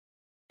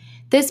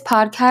This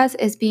podcast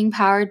is being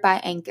powered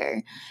by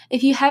Anchor.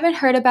 If you haven't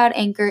heard about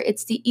Anchor,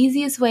 it's the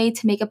easiest way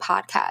to make a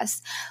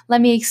podcast. Let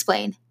me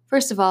explain.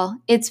 First of all,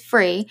 it's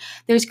free.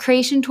 There's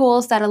creation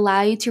tools that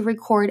allow you to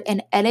record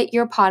and edit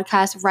your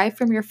podcast right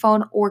from your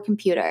phone or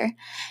computer.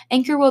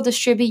 Anchor will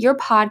distribute your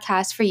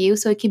podcast for you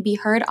so it can be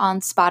heard on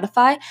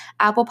Spotify,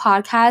 Apple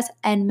Podcasts,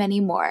 and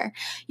many more.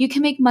 You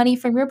can make money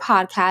from your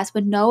podcast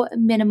with no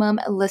minimum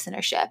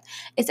listenership.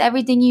 It's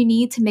everything you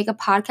need to make a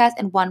podcast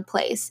in one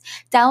place.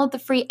 Download the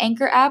free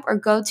Anchor app or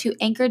go to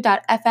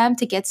anchor.fm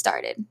to get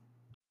started.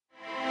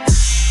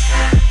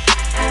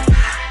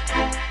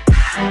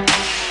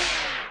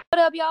 What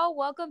up, y'all?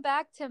 Welcome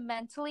back to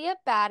Mentally a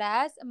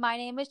Badass. My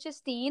name is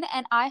Justine,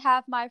 and I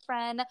have my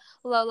friend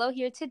Lolo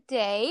here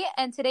today.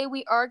 And today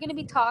we are going to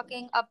be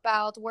talking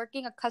about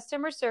working a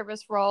customer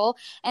service role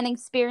and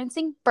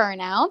experiencing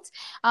burnout.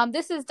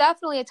 This is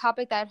definitely a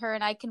topic that her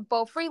and I can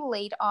both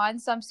relate on,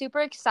 so I'm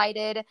super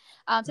excited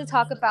to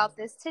talk about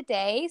this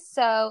today.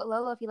 So,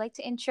 Lolo, if you'd like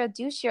to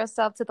introduce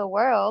yourself to the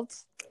world.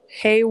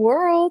 Hey,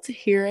 world.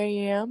 Here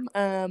I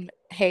am.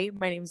 Hey,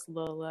 my name's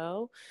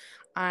Lolo.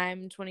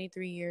 I'm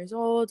 23 years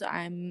old.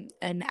 I'm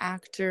an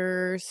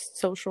actor,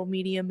 social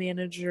media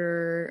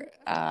manager,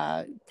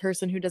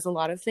 person who does a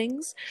lot of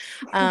things.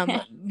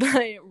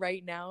 But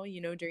right now,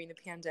 during the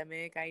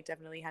pandemic, I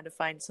definitely had to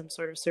find some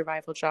sort of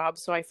survival job.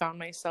 So I found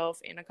myself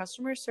in a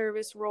customer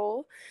service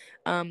role,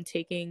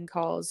 taking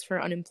calls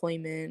for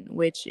unemployment,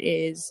 which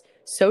is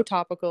so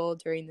topical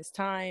during this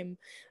time.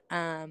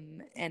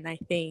 And I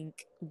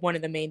think one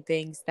of the main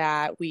things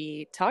that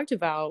we talked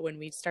about when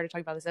we started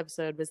talking about this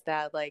episode was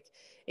that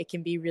it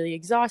can be really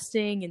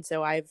exhausting. And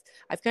so I've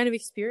kind of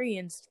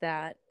experienced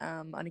that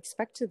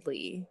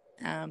unexpectedly.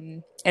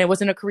 And it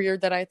wasn't a career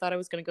that I thought I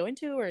was going to go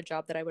into or a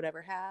job that I would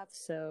ever have.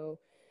 So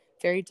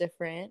very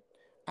different.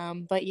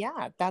 But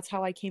yeah, that's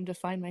how I came to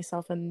find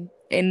myself in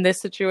this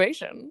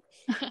situation.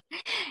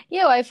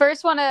 Yeah, I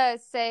first want to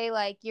say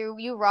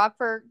you rock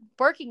for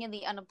working in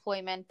the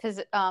unemployment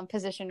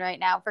position right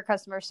now for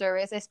customer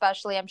service,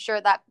 especially. I'm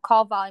sure that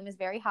call volume is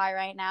very high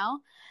right now.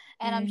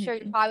 And I'm sure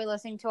you're probably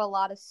listening to a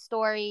lot of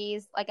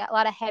stories, like a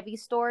lot of heavy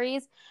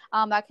stories.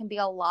 That can be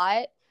a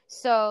lot.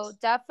 So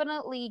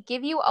definitely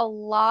give you a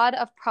lot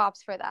of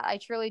props for that. I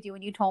truly do.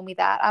 When you told me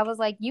that, I was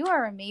like, you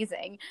are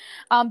amazing.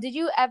 Did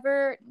you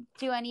ever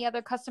do any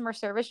other customer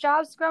service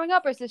jobs growing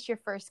up, or is this your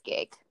first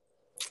gig?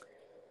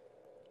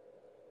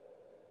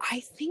 I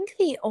think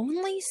the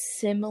only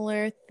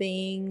similar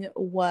thing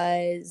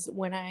was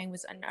when I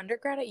was an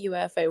undergrad at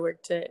UF, I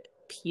worked at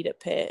Pita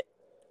Pit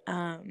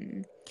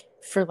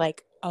for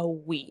like a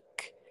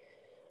week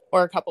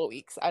or a couple of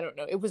weeks. I don't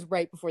know. It was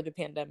right before the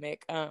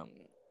pandemic. But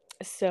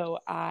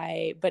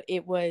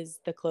it was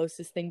the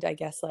closest thing to, I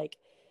guess,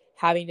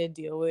 having to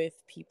deal with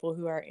people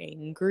who are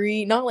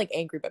angry, not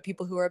angry, but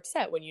people who are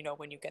upset when you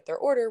get their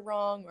order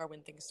wrong or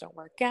when things don't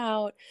work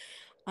out.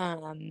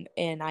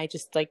 And I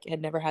just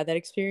had never had that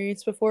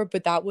experience before,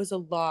 but that was a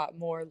lot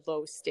more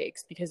low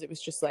stakes because it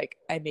was just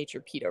I made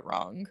your pita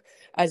wrong,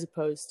 as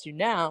opposed to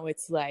now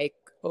it's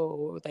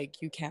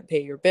you can't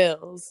pay your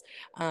bills,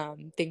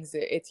 things,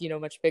 it's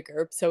much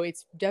bigger. So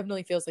it's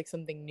definitely feels like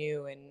something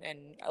new, and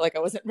I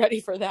wasn't ready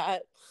for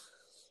that.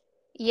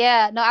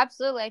 Yeah, no,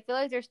 absolutely. I feel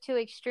like there's two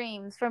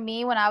extremes. For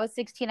me, when I was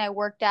 16, I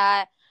worked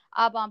at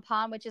Bon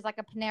Pain, which is like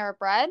a Panera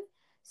Bread.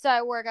 So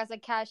I work as a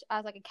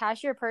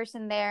cashier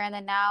person there, and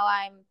then now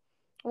I'm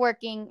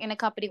working in a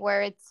company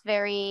where it's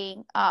very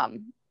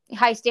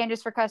high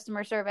standards for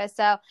customer service.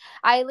 So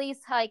I at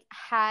least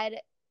had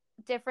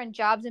different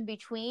jobs in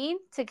between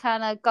to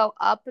kind of go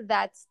up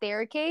that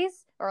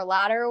staircase or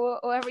ladder, or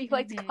whatever you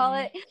like to call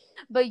it.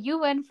 But you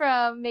went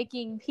from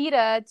making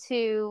pita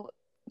to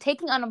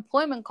taking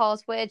unemployment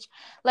calls, which,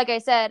 like I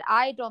said,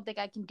 I don't think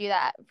I can do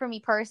that. For me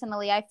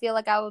personally, I feel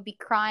like I would be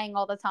crying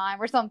all the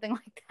time or something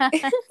like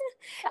that.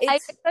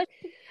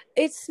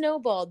 It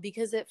snowballed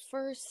because at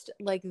first,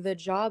 the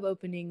job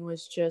opening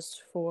was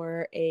just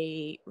for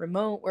a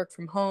remote work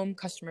from home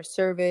customer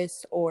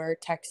service or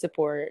tech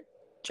support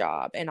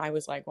job, and I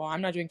was like, well, I'm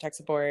not doing tech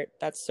support,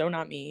 that's so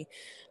not me.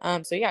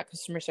 So yeah,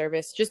 customer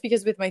service, just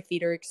because with my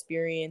theater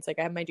experience, I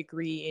have my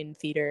degree in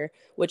theater,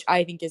 which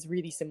I think is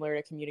really similar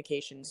to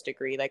communications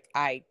degree.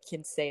 I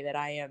can say that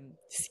I am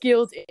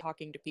skilled in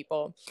talking to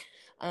people.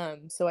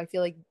 So I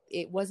feel like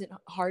it wasn't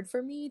hard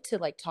for me to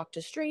talk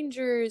to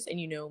strangers and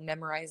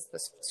memorize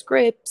the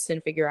scripts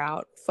and figure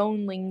out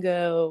phone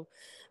lingo.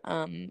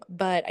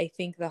 But I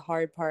think the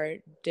hard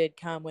part did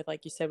come with,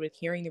 like you said, with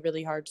hearing the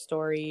really hard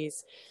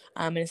stories,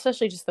 and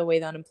especially just the way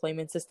the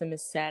unemployment system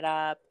is set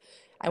up.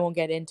 I won't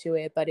get into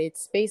it, but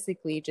it's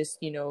basically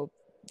just,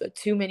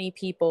 too many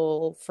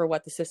people for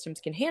what the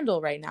systems can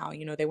handle right now.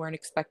 They weren't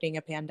expecting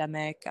a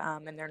pandemic,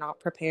 and they're not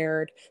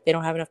prepared. They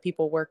don't have enough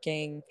people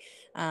working.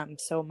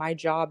 So my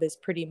job is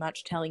pretty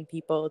much telling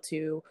people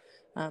to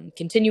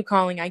continue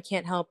calling. I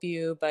can't help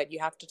you, but you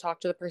have to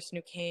talk to the person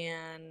who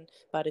can,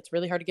 but it's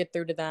really hard to get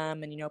through to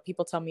them. And,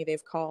 people tell me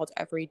they've called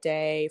every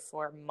day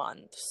for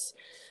months.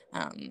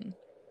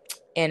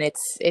 And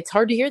it's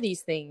hard to hear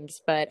these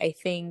things, but I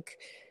think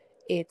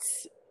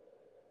it's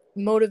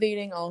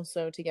motivating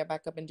also to get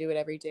back up and do it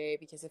every day,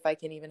 because if I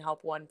can even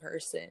help one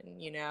person,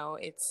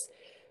 it's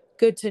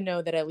good to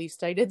know that at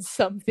least I did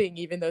something,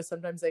 even though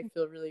sometimes I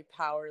feel really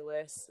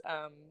powerless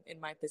in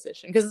my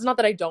position. Because it's not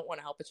that I don't want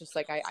to help. It's just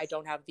like I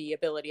don't have the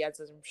ability, as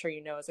I'm sure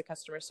you know, as a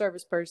customer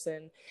service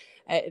person.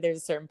 There's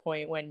a certain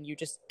point when you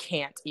just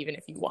can't, even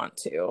if you want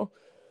to.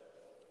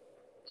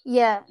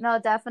 Yeah, no,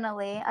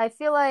 definitely. I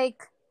feel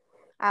like,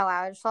 oh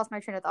wow, I just lost my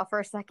train of thought for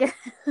a second.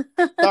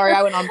 Sorry,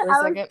 I went on for a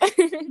I was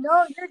second.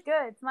 No, you're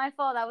good. It's my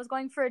fault. I was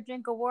going for a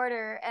drink of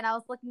water and I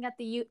was looking at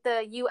the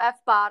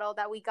UF bottle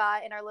that we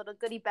got in our little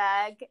goodie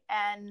bag,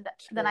 and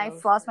then I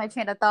True. lost my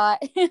train of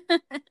thought.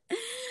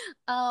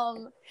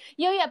 um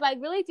yeah, but I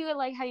really do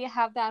like how you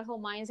have that whole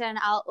mindset and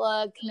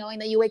outlook, knowing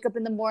that you wake up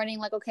in the morning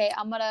like, okay,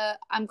 I'm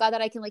glad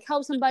that I can like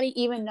help somebody,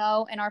 even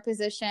though in our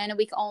position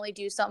we can only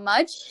do so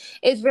much.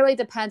 It really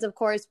depends, of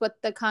course,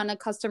 what the kind of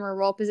customer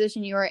role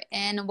position you are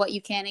in and what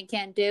you can and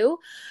can't do.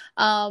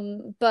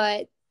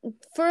 But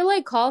for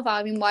like call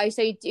volume wise,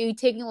 so you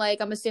taking like,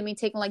 I'm assuming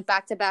taking like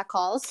back-to-back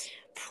calls?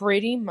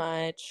 Pretty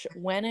much.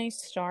 When I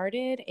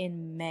started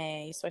in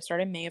May, so I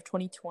started in May of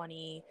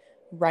 2020,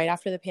 right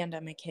after the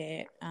pandemic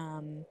hit,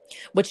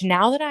 which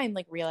now that I'm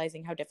like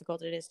realizing how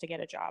difficult it is to get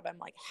a job, I'm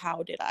like,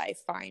 how did I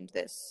find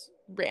this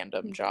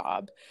random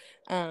job?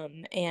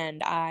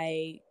 And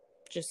I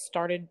just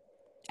started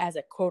as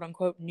a quote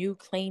unquote new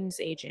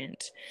claims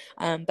agent.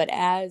 But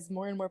as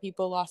more and more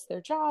people lost their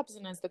jobs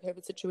and as the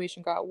COVID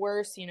situation got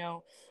worse,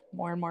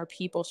 more and more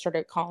people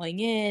started calling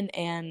in,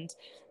 and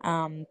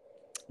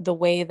the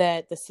way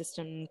that the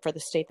system for the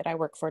state that I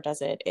work for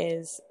does it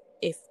is,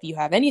 if you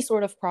have any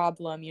sort of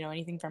problem,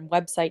 anything from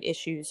website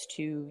issues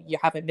to you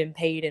haven't been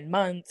paid in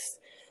months,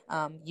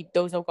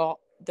 those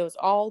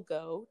all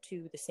go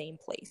to the same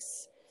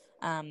place.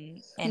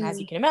 And as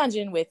you can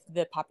imagine, with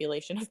the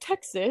population of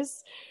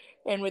Texas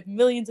and with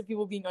millions of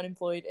people being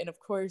unemployed, and of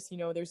course,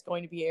 there's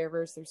going to be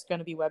errors, there's going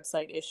to be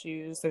website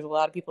issues, there's a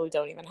lot of people who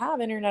don't even have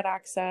internet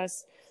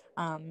access.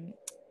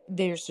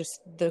 There's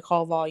just, the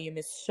call volume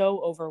is so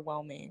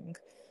overwhelming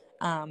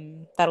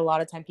that a lot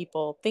of time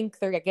people think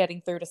they're getting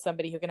through to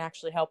somebody who can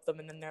actually help them,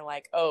 and then they're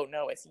like, oh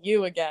no, it's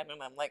you again,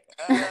 and I'm like,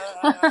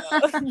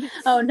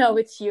 Oh no,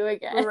 it's you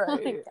again.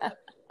 right.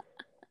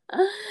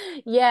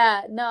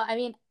 Yeah, no, I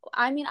mean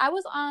I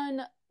was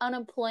on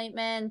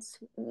unemployment,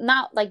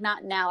 not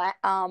now,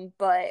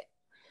 but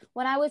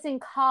when I was in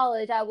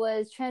college I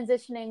was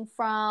transitioning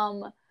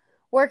from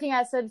working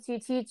as a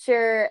substitute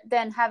teacher,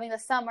 then having the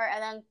summer,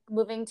 and then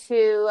moving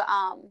to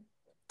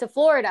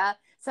Florida.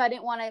 So I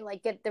didn't want to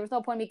like there was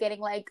no point in me getting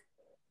like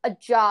a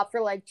job for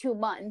like 2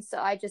 months. So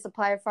I just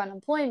applied for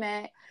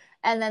unemployment,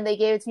 and then they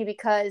gave it to me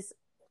because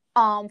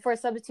for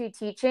substitute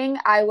teaching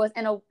I was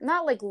in a,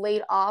 not like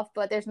laid off,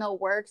 but there's no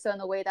work, so in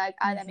the way that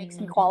that makes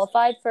me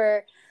qualified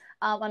for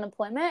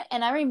unemployment.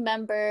 And I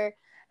remember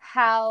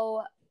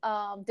how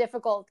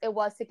difficult it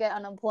was to get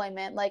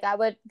unemployment. Like I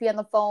would be on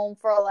the phone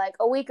for like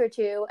a week or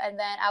two, and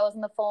then I was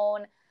on the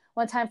phone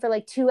one time for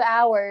like 2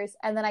 hours,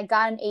 and then I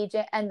got an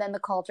agent, and then the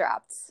call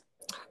dropped.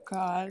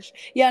 Gosh.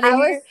 Yeah, and I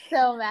was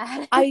so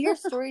mad. I hear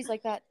stories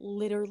like that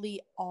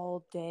literally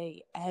all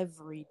day,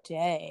 every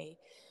day.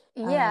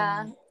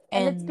 Yeah. And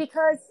And it's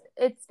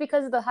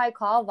because of the high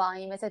call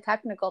volume. It's a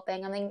technical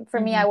thing. I mean, for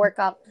me, I work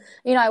at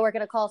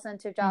a call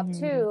center job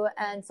too,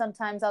 and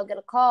sometimes I'll get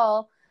a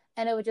call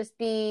and it would just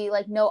be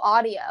like no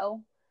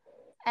audio.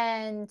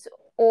 And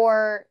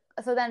or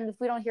so then if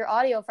we don't hear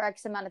audio for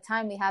X amount of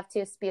time, we have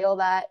to spiel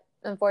that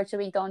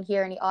unfortunately we don't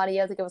hear any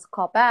audio to give us a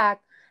call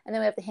back, and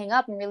then we have to hang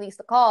up and release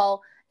the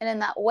call. And in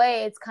that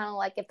way, it's kind of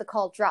like if the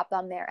call dropped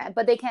on their end,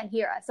 but they can't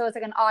hear us. So it's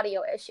like an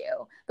audio issue,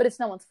 but it's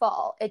no one's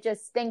fault. It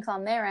just stinks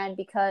on their end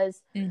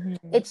because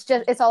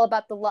it's all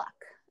about the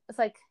luck. It's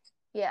like,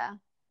 yeah.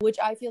 Which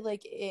I feel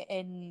like,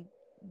 and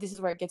this is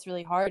where it gets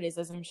really hard, is,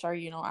 as I'm sure,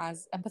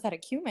 as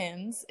empathetic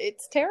humans,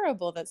 it's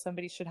terrible that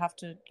somebody should have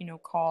to,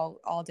 call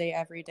all day,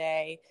 every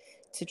day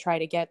to try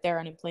to get their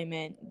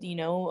unemployment,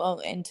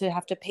 and to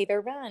have to pay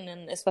their rent.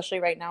 And especially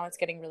right now, it's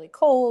getting really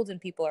cold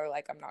and people are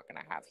like, I'm not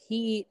going to have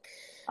heat.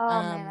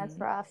 Oh man, that's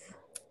rough.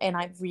 And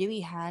I've really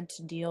had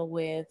to deal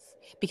with,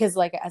 because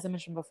like, as I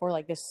mentioned before,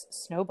 like this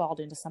snowballed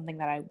into something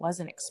that I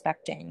wasn't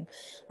expecting.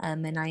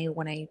 And when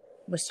I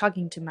was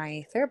talking to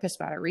my therapist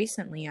about it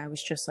recently, I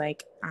was just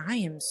like, I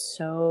am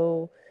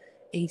so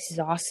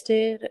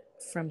exhausted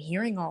from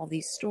hearing all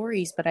these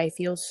stories, but I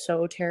feel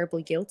so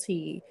terribly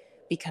guilty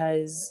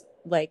because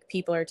like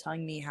people are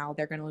telling me how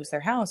they're going to lose their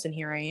house, and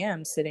here I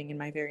am sitting in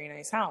my very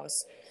nice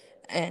house.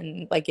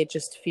 And like it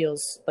just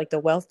feels like the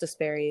wealth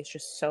disparity is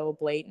just so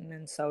blatant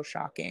and so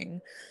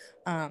shocking.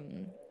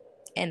 And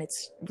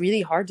it's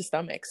really hard to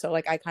stomach. So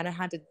like I kind of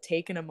had to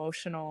take an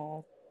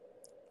emotional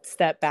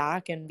step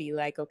back and be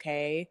like,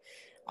 okay,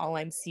 all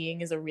I'm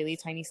seeing is a really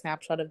tiny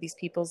snapshot of these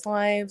people's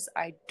lives.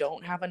 I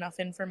don't have enough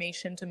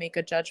information to make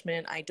a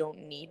judgment. I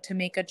don't need to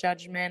make a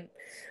judgment.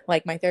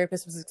 Like, my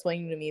therapist was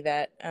explaining to me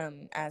that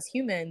as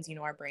humans, you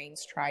know, our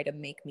brains try to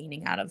make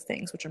meaning out of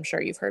things, which I'm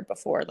sure you've heard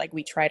before. Like,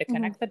 we try to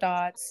connect the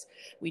dots,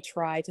 we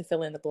try to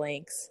fill in the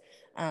blanks.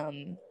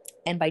 And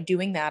by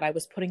doing that, I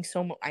was putting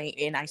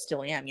and I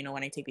still am, you know,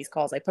 when I take these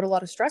calls, I put a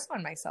lot of stress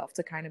on myself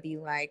to kind of be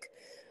like,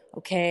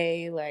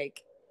 okay,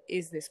 like,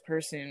 is this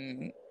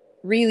person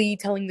really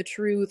telling the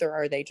truth, or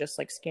are they just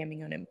like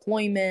scamming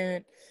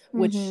unemployment,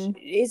 which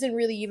isn't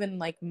really even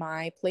like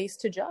my place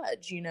to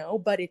judge, you know,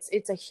 but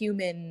it's a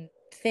human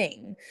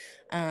thing.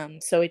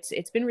 So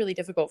it's been really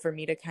difficult for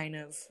me to kind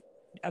of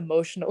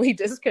emotionally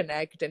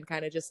disconnect and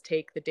kind of just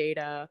take the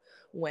data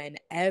when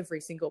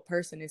every single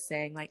person is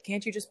saying, like,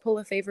 can't you just pull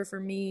a favor for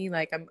me?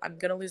 Like, I'm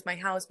gonna lose my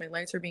house, my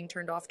lights are being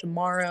turned off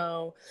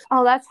tomorrow.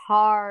 Oh, that's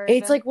hard.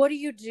 It's like, what do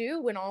you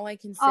do when all I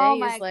can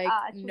Oh say is my like,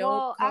 gosh. no,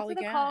 Well, call after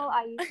the again? call,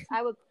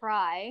 I would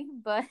cry,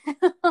 but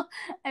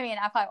I mean,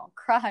 I probably won't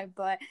cry,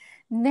 but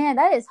man,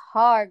 that is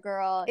hard,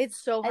 girl.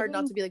 It's so I hard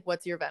not think, to be like,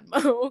 what's your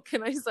Venmo?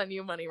 Can I send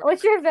you money right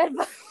what's now? your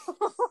Venmo?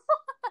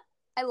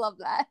 I love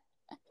that.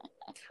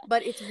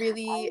 But it's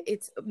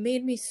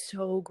made me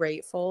so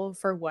grateful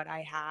for what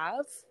I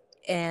have.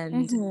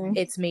 And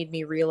it's made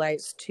me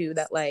realize too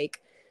that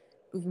like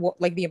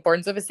the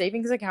importance of a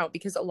savings account,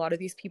 because a lot of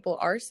these people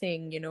are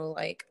saying, you know,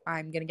 like,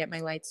 I'm gonna get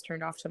my lights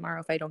turned off tomorrow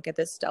if I don't get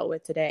this dealt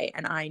with today,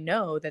 and I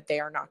know that they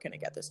are not gonna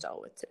get this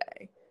dealt with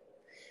today.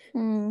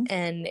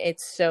 And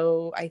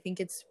I think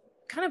it's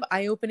kind of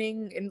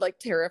eye-opening and like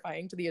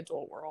terrifying to the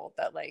adult world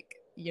that, like,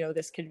 you know,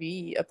 this could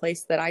be a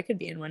place that I could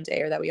be in one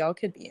day, or that we all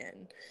could be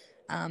in.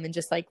 And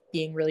just like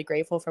being really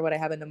grateful for what I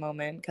have in the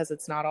moment, because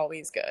it's not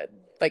always good.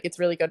 Like, it's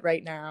really good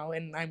right now,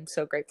 and I'm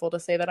so grateful to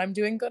say that I'm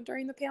doing good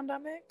during the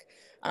pandemic,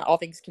 all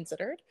things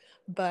considered.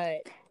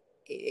 But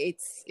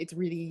it's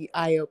really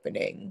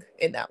eye-opening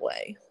in that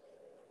way.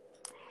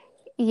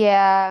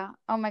 Yeah.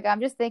 Oh my God. I'm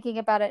just thinking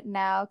about it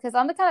now because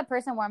I'm the kind of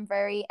person where I'm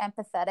very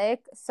empathetic.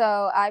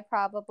 So I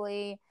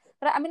probably,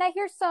 but I mean,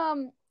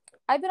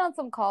 I've been on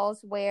some calls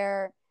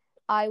where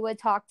I would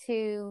talk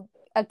to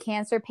a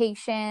cancer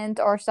patient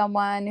or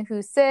someone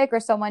who's sick or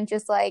someone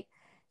just like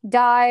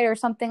died or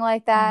something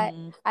like that.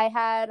 I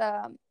had,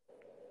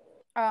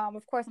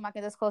 of course, I'm not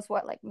going to disclose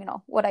what, like, you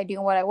know, what I do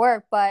and what I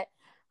work, but,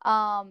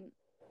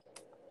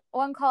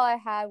 one call I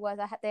had was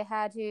they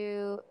had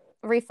to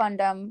refund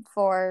them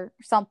for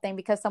something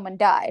because someone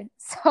died.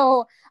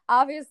 So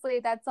obviously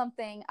that's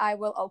something I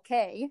will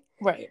okay.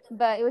 Right.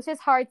 But it was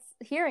just hard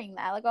hearing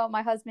that. Like, oh,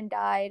 my husband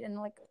died, and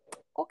like,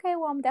 okay,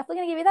 well, I'm definitely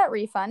gonna give you that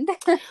refund.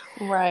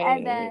 Right.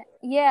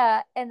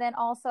 And then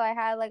also I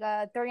had like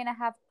a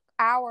 3.5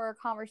 hour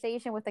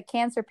conversation with a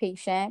cancer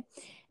patient.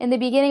 In the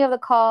beginning of the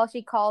call,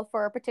 she called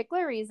for a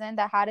particular reason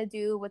that had to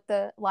do with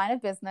the line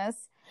of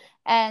business.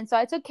 And so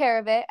I took care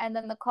of it. And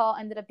then the call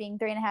ended up being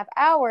 3.5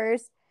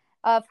 hours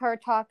of her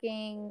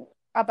talking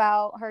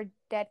about her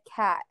dead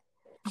cat.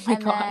 Oh my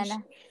gosh.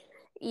 Then,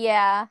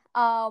 yeah.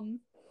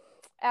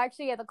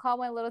 Actually, yeah, the call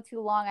went a little too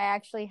long. I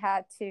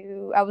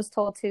was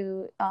told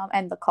to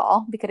end the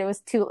call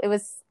because it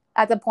was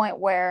at the point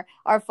where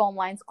our phone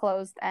lines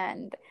closed,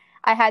 and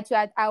I had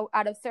to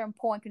out of certain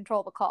point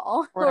control the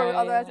call, or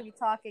otherwise I'd be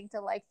talking to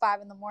like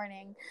 5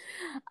 a.m.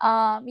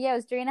 Yeah, it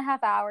was 3.5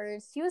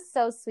 hours. She was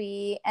so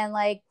sweet, and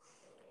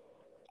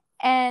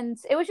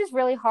it was just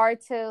really hard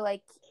to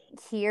like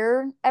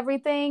hear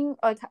everything.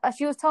 Like,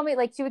 she was telling me,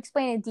 like, she would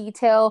explain in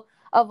detail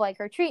of like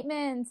her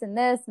treatments and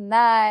this and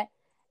that.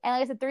 And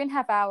like I said,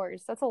 3.5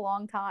 hours, that's a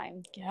long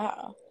time.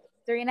 Yeah.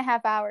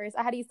 3.5 hours.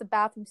 I had to use the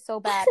bathroom so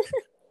bad.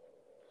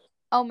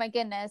 Oh my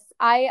goodness.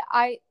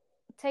 I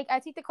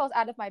take the calls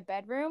out of my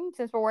bedroom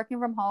since we're working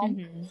from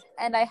home.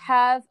 And I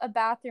have a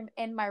bathroom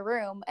in my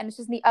room, and it's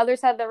just on the other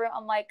side of the room.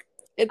 I'm like,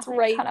 it's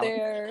right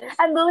there.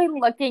 I'm literally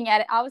looking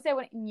at it. Obviously, I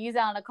wouldn't use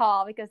it on a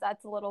call because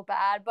that's a little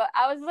bad, but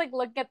I was just like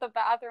looking at the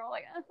bathroom,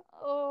 like,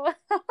 oh.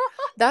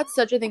 That's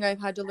such a thing I've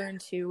had to learn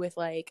too with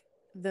like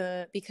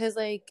because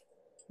like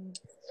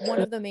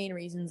one of the main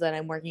reasons that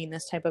I'm working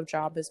this type of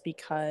job is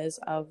because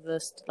of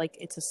this, like,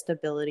 it's a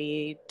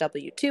stability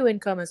W-2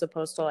 income as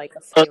opposed to like a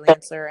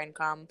freelancer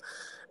income.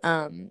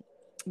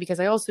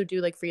 Because I also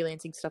do like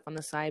freelancing stuff on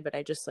the side, but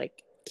I just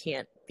like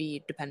can't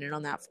be dependent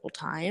on that full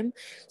time.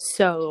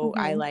 So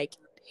I like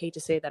hate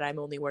to say that I'm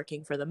only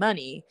working for the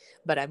money,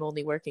 but I'm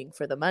only working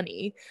for the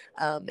money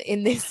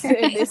in this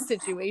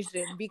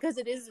situation, because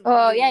it is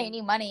really, yeah, you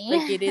need money.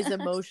 Like, it is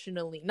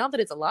emotionally, not that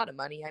it's a lot of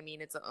money, I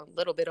mean, it's a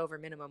little bit over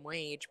minimum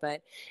wage,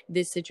 but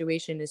this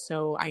situation is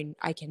so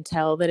I can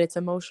tell that it's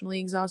emotionally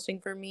exhausting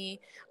for me.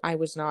 I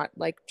was not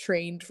like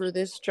trained for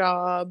this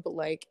job.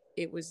 Like,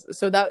 it was,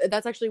 so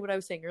that's actually what I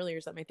was saying earlier,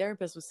 is that my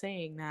therapist was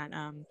saying that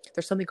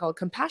there's something called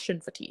compassion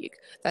fatigue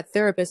that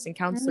therapists and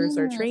counselors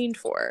are trained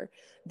for,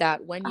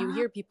 that when you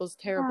hear people's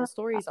terrible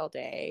stories all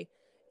day,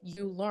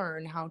 you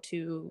learn how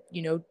to,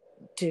 you know,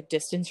 to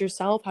distance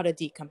yourself, how to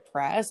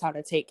decompress, how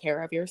to take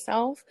care of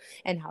yourself,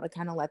 and how to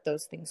kind of let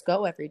those things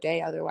go every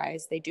day.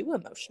 Otherwise, they do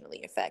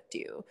emotionally affect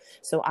you.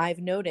 So I've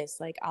noticed,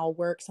 like,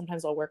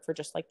 sometimes I'll work for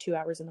just like 2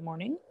 hours in the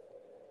morning,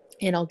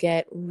 and I'll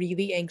get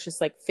really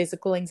anxious, like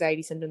physical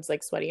anxiety symptoms,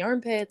 like sweaty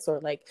armpits or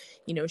like,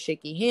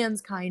 shaky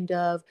hands, kind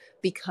of,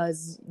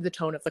 because the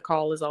tone of the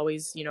call is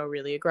always,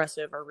 really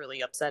aggressive or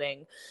really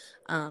upsetting.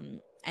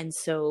 And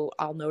so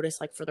I'll notice,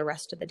 like, for the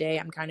rest of the day,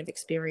 I'm kind of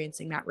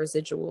experiencing that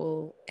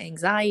residual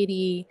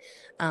anxiety.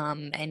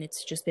 And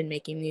it's just been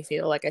making me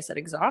feel, like I said,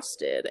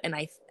 exhausted. And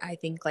I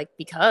think, like,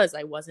 because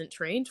I wasn't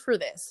trained for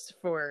this,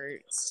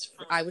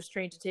 I was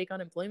trained to take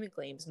unemployment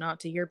claims, not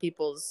to hear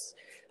people's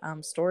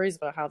stories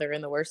about how they're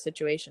in the worst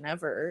situation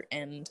ever.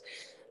 And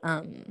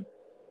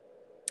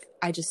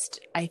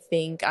I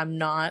think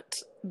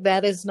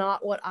that is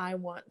not what I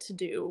want to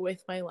do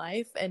with my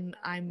life. And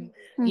I'm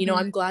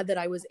glad that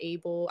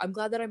I'm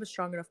glad that I'm a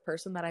strong enough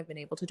person that I've been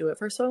able to do it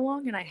for so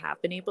long, and I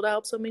have been able to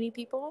help so many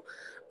people.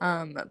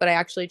 But I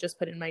actually just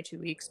put in my 2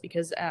 weeks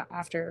because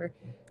after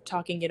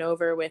talking it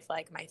over with,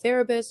 like, my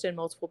therapist and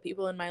multiple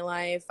people in my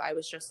life, I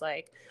was just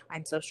like,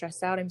 I'm so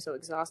stressed out, I'm so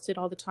exhausted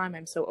all the time,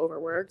 I'm so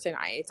overworked, and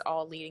it's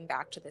all leading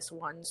back to this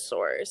one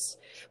source.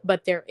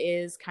 But there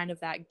is kind of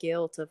that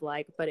guilt of,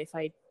 like, but if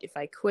I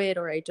quit,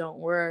 or I don't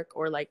work,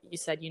 or, like you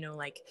said,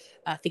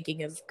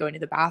 thinking of going to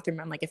the bathroom,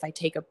 I'm like, if I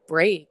take a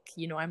break,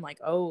 I'm like,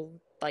 oh,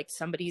 like,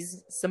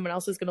 someone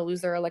else is going to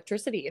lose their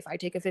electricity if I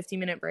take a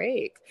 15-minute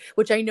break,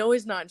 which I know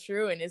is not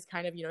true and is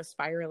kind of,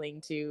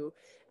 spiraling to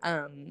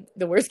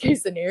the worst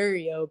case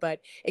scenario. But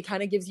it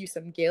kind of gives you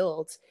some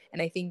guilt,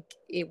 and I think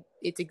it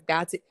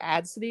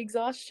adds to the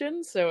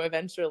exhaustion. So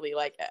eventually,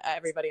 like,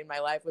 everybody in my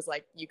life was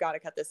like, you got to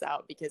cut this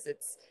out, because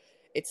it's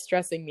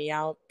stressing me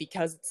out,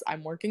 because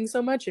I'm working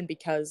so much, and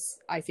because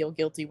I feel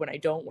guilty when I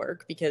don't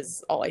work,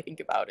 because all I think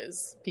about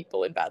is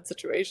people in bad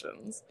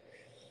situations.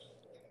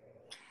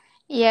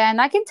 Yeah,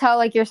 and I can tell,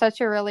 like, you're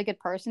such a really good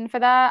person for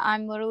that.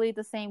 I'm literally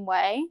the same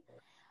way.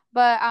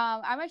 But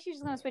I'm actually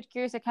just gonna switch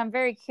gears. Like, I'm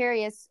very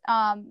curious.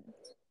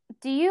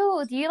 Do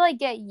you like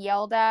get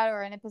yelled at,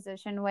 or in a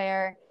position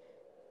where,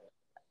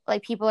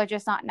 like, people are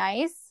just not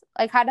nice?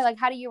 Like, how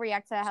do you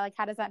react to that?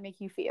 How does that make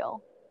you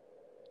feel?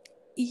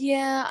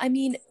 Yeah, I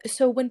mean,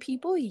 so when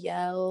people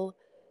yell,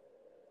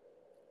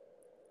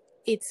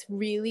 it's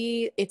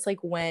like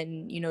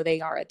when,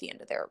 they are at the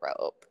end of their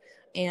rope.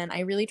 And I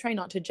really try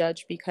not to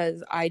judge,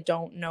 because I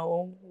don't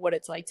know what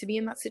it's like to be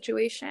in that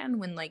situation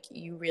when, like,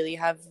 you really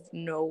have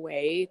no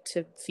way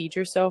to feed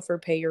yourself or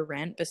pay your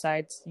rent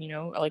besides,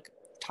 like,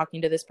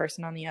 talking to this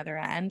person on the other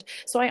end.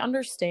 So I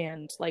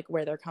understand, like,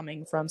 where they're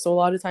coming from. So a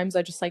lot of times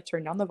I just, like,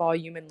 turn down the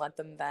volume and let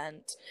them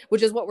vent,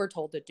 which is what we're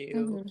told to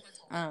do.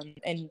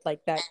 And,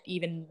 like, that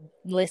even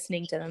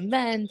listening to them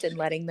vent and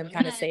letting them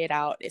kind of say it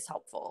out is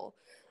helpful.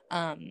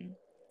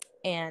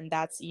 And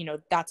that's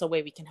a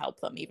way we can help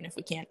them, even if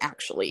we can't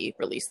actually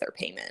release their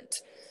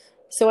payment.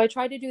 So I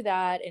try to do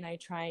that, and I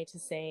try to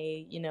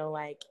say,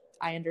 like,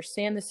 I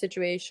understand the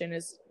situation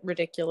is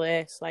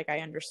ridiculous. Like,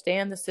 I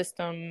understand the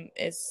system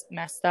is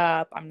messed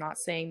up. I'm not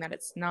saying that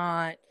it's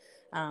not.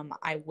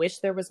 I wish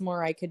there was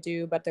more I could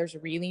do, but there's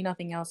really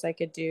nothing else I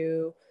could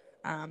do.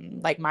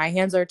 Like, my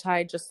hands are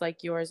tied just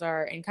like yours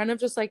are, and kind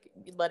of just, like,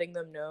 letting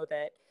them know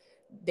that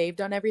they've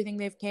done everything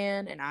they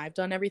can, and I've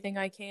done everything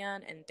I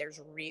can, and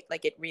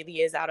it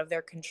really is out of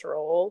their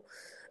control.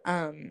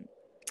 And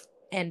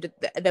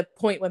the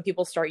point when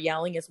people start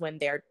yelling is when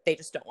they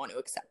just don't want to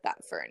accept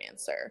that for an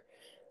answer,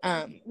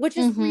 which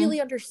is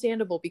really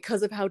understandable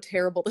because of how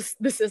terrible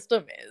the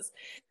system is.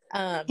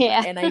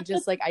 Yeah. And I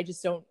just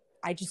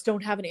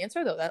don't have an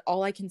answer, though. That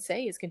all I can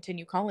say is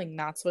continue calling.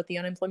 That's what the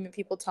unemployment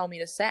people tell me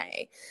to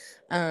say.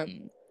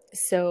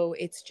 So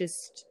it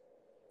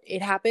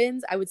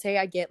happens. I would say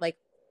I get, like,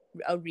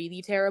 a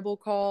really terrible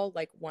call,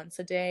 like, once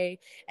a day,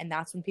 and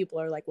that's when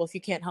people are like, well, if you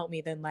can't help me,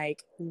 then,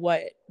 like,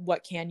 what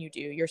can you do?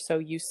 You're so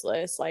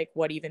useless. Like,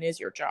 what even is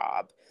your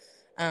job?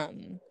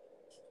 Those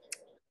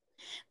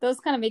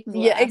kind of make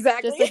me Yeah, laugh,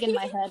 exactly. just, like, in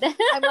my head.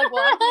 I'm like,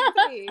 well, I'm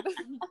getting paid.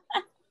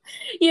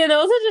 Yeah,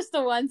 those are just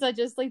the ones that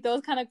just, like,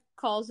 those kind of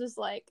calls, just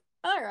like,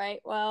 all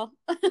right, well.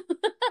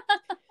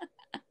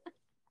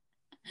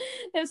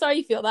 I'm sorry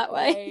you feel that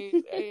way.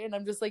 Right. And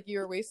I'm just like,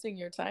 you're wasting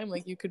your time.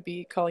 Like, you could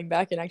be calling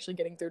back and actually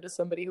getting through to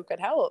somebody who could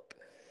help.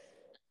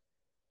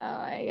 Oh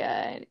my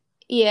god.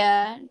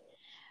 Yeah.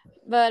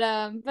 But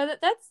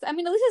that's, I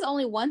mean, at least it's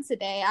only once a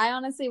day. I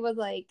honestly was,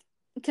 like,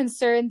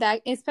 concerned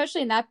that,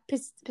 especially in that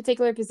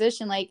particular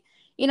position, like,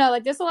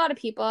 like, there's a lot of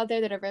people out there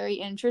that are very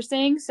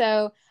interesting.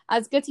 So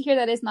it's good to hear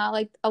that it's not,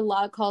 like, a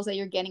lot of calls that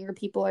you're getting where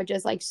people are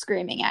just, like,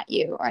 screaming at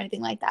you or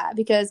anything like that.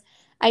 Because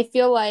I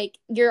feel like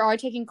you are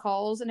taking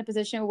calls in a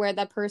position where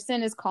that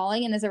person is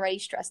calling and is already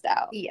stressed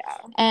out. Yeah.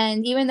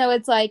 And even though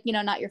it's, like,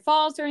 not your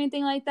fault or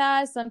anything like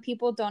that, some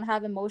people don't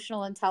have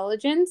emotional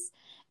intelligence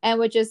and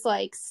would just,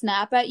 like,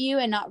 snap at you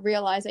and not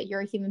realize that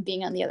you're a human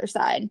being on the other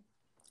side.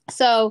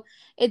 So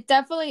it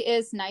definitely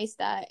is nice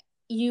that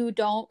you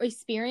don't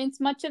experience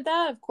much of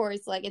that. Of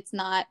course, like, it's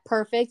not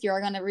perfect.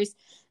 You're gonna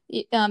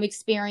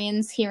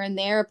experience here and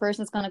there, a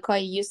person's going to call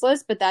you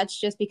useless, but that's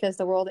just because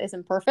the world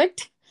isn't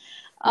perfect.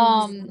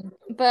 Mm-hmm.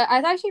 But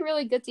it's actually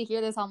really good to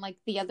hear this on like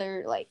the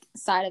other like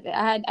side of it.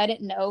 I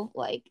didn't know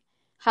like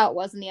how it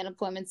was in the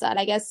unemployment side.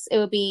 I guess it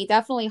would be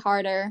definitely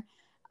harder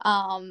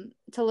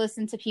to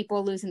listen to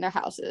people losing their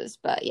houses.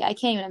 But yeah, I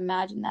can't even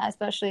imagine that,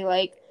 especially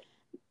like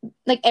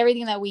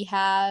everything that we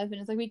have, and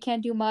it's like we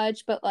can't do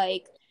much, but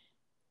like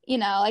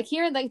like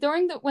here like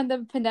during the when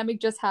the pandemic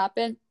just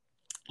happened,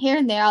 here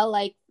and there I'll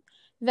like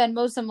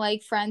Venmo some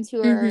like friends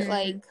who are Mm-hmm.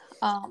 like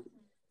I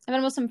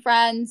Venmo some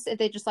friends if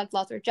they just like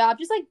lost their job,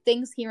 just like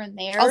things here and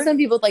I'll there. send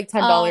people like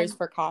 $10 Um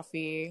for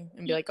coffee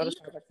and be like, go to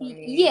Starbucks for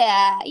me.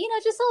 yeah,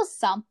 just a little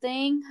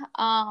something.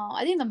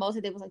 I think the most I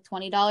did was like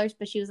 $20,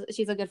 but she's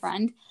a good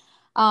friend.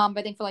 But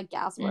I think for like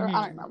gas or whatever, I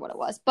don't Mm-hmm. remember what it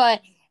was.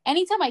 But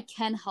anytime I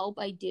can help,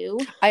 I do.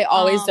 I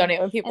always donate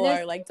when And people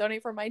there's are like,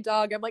 donate for my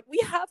dog. I'm like, we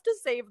have to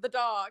save the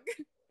dog.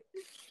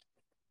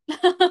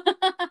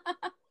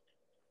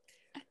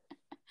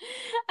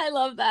 I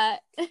love that.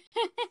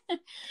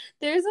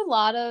 There's a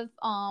lot of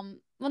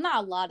well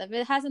not a lot of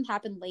it hasn't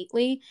happened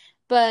lately,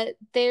 but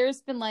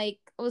there's been like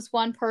was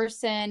one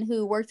person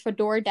who worked for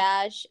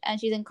DoorDash and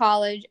she's in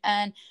college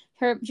and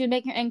she was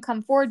making her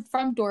income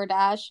from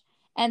DoorDash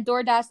and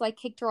DoorDash like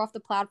kicked her off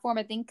the platform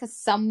I think cuz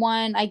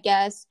someone I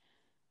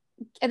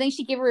think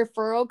she gave a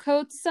referral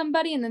code to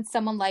somebody and then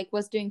someone like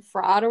was doing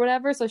fraud or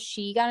whatever. So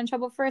she got in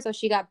trouble for it. So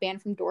she got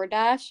banned from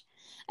DoorDash.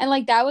 And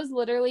like that was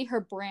literally her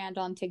brand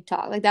on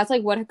TikTok. Like that's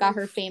like what got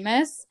her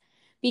famous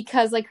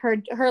because like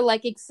her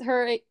like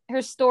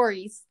her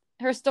stories,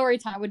 her story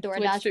time with Switch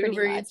DoorDash to pretty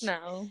Uber Eats much.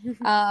 now.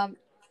 Um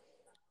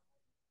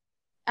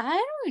I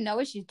don't even know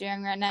what she's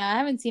doing right now. I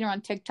haven't seen her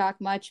on TikTok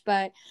much,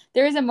 but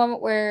there was a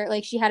moment where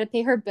like she had to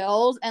pay her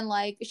bills and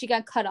like she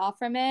got cut off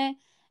from it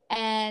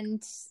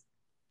and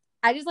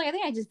I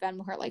think I just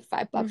Venmo her like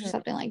 $5 or Mm-hmm.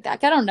 something like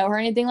that. I don't know her or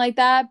anything like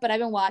that, but I've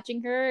been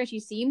watching her and she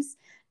seems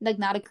like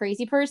not a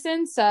crazy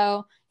person.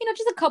 So,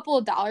 just a couple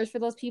of dollars for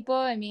those people.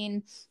 I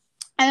mean,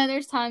 and then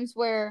there's times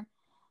where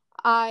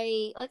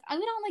I went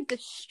on like the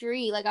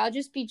street, like I'll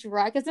just be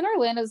direct because in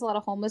Orlando there's a lot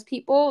of homeless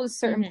people,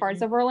 certain parts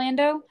Mm-hmm. of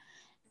Orlando.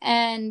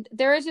 And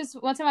there was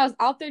just one time I was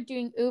out there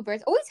doing Uber.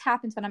 It always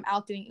happens when I'm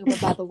out doing Uber,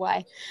 by the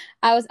way.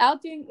 I was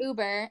out doing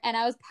Uber and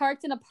I was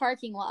parked in a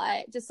parking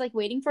lot, just like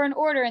waiting for an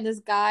order. And this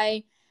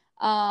guy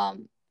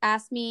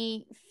asked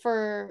me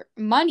for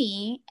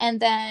money. And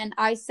then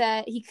I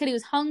said he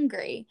was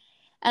hungry.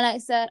 And I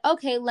said,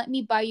 okay, let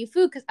me buy you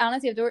food. Because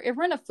honestly, if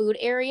we're in a food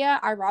area,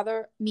 I'd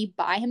rather me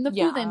buy him the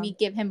food than Yeah. me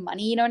give him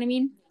money. You know what I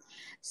mean?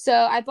 So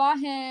I bought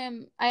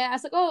him. I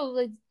asked like, oh,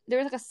 like there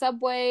was like a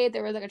Subway,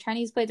 there was like a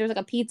Chinese place, there was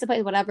like a pizza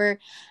place, whatever.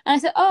 And I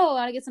said, oh, I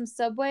want to get some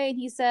Subway, and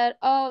he said,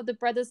 oh, the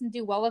bread doesn't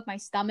do well with my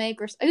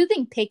stomach, or I do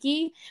think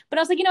picky. But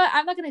I was like, you know what?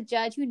 I'm not gonna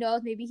judge. Who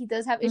knows? Maybe he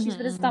does have issues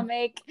with his Mm-hmm.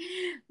 stomach.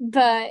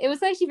 But it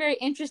was actually very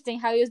interesting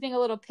how he was being a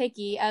little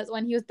picky as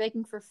when he was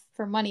begging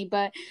for money.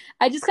 But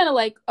I just kind of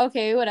like,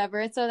 okay, whatever.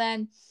 And so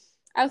then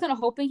I was kind of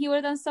hoping he would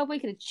have done Subway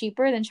because it's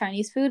cheaper than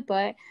Chinese food,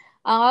 but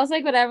I was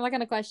like, whatever, I'm not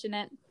gonna question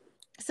it.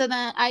 So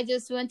then I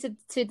just went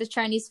to the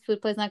Chinese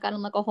food place and I got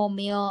him like a whole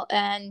meal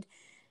and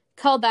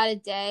called that a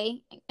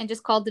day and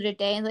just called it a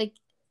day. And like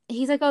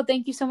he's like, oh,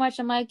 thank you so much.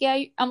 I'm like,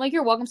 yeah, I'm like,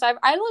 you're welcome. So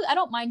I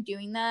don't mind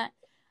doing that.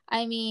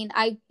 I mean,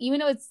 I even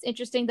though it's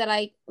interesting that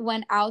I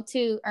went out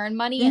to earn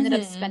money, ended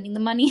up Mm-hmm. spending the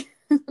money.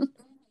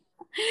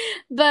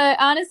 But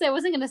honestly, I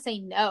wasn't gonna say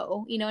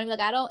no. You know what I mean? Like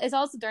I don't. It's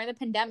also during the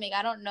pandemic.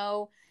 I don't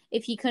know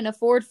if he couldn't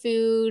afford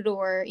food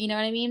or you know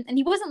what I mean. And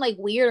he wasn't like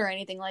weird or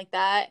anything like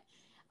that,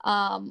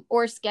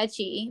 or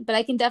sketchy. But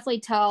I can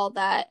definitely tell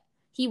that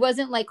he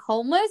wasn't like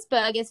homeless,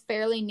 but I guess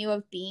fairly knew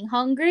of being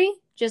hungry,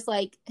 just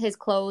like his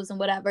clothes and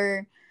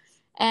whatever.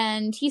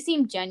 And he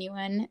seemed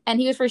genuine and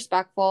he was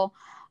respectful.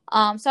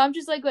 So I'm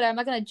just like, whatever. I'm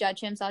not gonna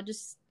judge him. So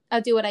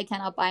I'll do what I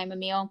can. I'll buy him a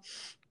meal.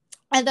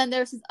 And then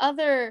there's this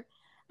other,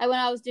 when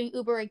I was doing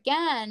Uber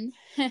again,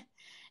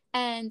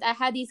 and I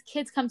had these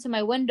kids come to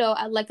my window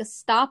at like a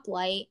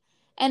stoplight,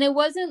 and it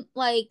wasn't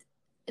like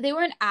they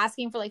weren't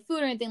asking for like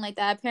food or anything like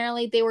that.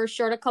 Apparently, they were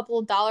short a couple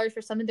of dollars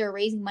for something. They were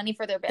raising money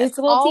for their It's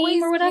basketball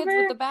team always or kids with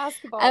whatever. the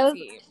basketball I was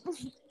team.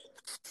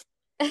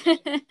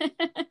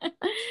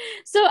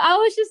 so I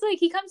was just like,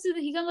 he comes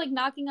like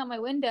knocking on my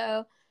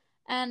window,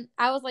 and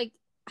I was like,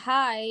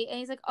 hi, and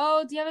he's like,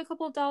 oh, do you have a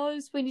couple of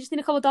dollars? We just need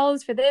a couple of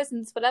dollars for this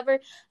and this, whatever.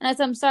 And I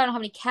said, I'm sorry, I don't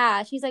have any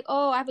cash. He's like,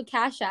 oh, I have a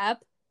Cash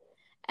App,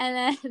 and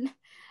then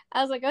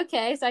I was like,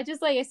 okay. So I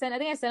think I sent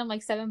him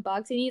like $7, and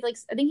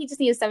I think he just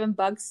needed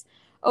 $7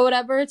 or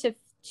whatever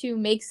to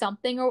make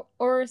something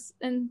or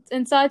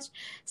and such.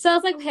 So I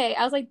was like, hey,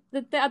 I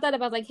thought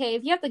about like, hey,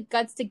 if you have the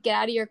guts to get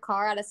out of your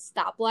car at a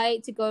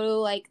stoplight to go to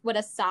like with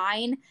a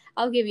sign,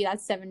 I'll give you that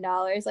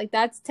 $7. Like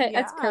that's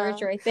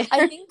courage Yeah. right there.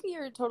 I think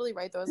you're totally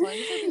right though. As long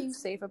as you're being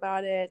safe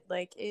about it,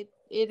 like it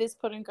is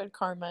putting good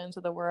karma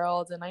into the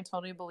world, and I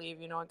totally believe,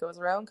 what goes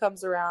around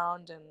comes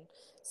around, and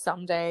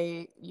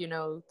someday,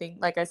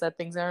 like I said,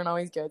 things aren't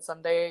always good.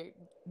 Someday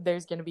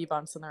there's gonna be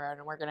bumps in the road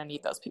and we're gonna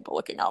need those people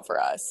looking out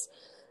for us.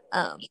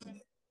 Um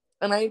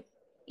and I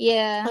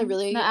Yeah. I No,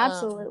 really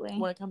absolutely.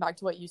 want to come back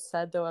to what you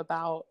said though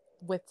about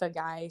with the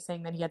guy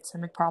saying that he had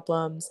stomach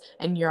problems,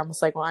 and you're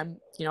almost like, well, I'm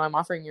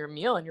offering you a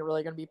meal and you're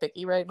really going to be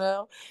picky right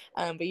now.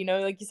 But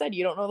like you said,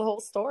 you don't know the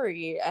whole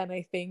story. And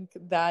I think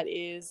that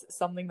is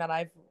something that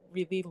I've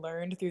really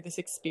learned through this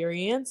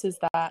experience, is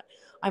that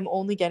I'm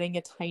only getting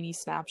a tiny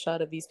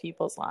snapshot of these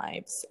people's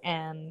lives,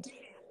 and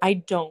I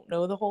don't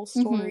know the whole Mm-hmm.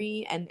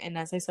 story. And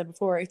as I said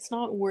before, it's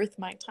not worth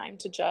my time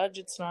to judge.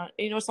 It's not,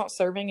 it's not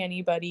serving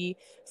anybody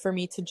for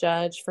me to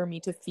judge, for me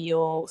to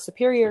feel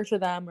superior to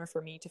them, or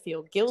for me to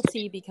feel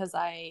guilty because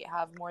I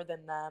have more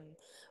than them.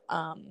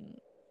 Um,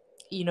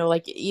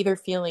 like either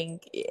feeling,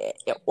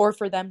 or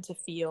for them to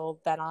feel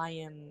that I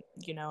am,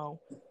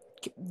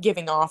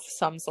 giving off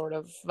some sort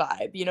of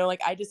vibe,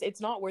 like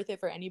it's not worth it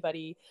for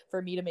anybody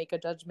for me to make a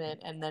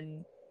judgment and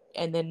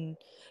then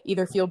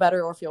either feel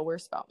better or feel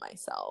worse about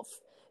myself.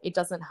 It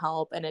doesn't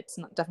help, and it's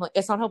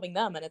not helping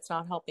them, and it's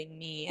not helping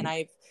me. And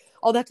I've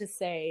all that to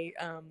say,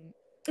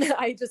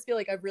 I just feel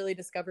like I've really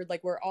discovered,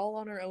 like, we're all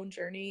on our own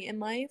journey in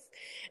life,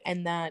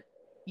 and that,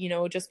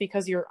 just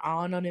because you're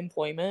on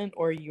unemployment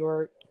or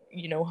you're,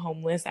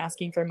 homeless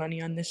asking for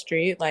money on the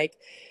street, like,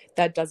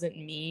 that doesn't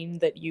mean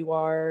that you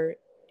are,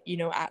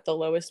 at the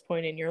lowest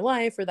point in your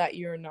life, or that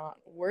you're not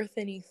worth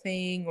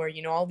anything, or,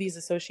 all these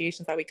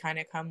associations that we kind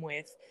of come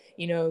with,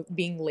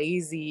 being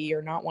lazy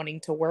or not wanting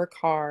to work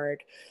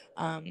hard.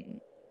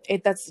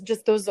 That's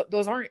just,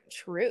 those aren't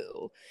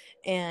true.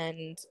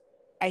 And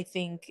I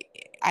think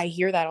I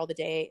hear that all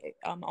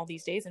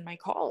these days in my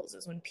calls,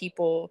 is when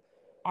people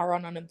are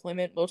on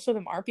unemployment, most of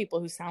them are people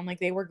who sound like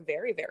they work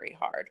very, very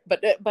hard.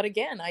 But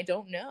again, I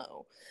don't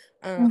know.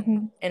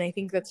 Mm-hmm. And I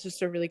think that's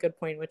just a really good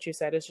point. What you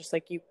said is just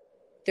like,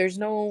 there's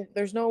no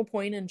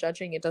point in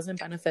judging. It doesn't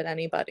benefit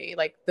anybody.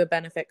 Like, the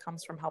benefit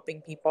comes from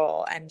helping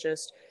people, and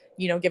just,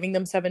 giving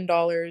them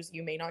 $7.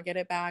 You may not get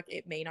it back.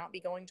 It may not be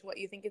going to what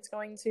you think it's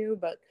going to,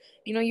 but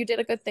you did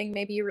a good thing.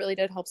 Maybe you really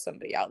did help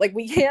somebody out. Like,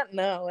 we can't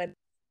know, and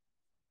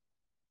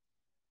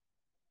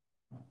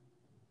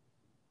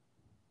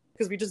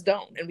because we just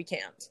don't, and we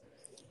can't.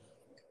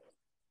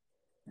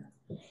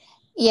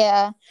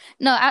 Yeah,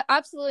 no,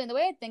 absolutely. And the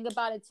way I think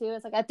about it too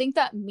is like, I think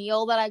that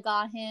meal that I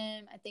got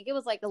him, I think it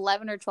was like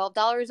 $11 or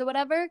 $12 or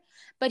whatever,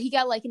 but he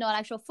got like, an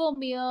actual full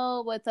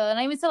meal with and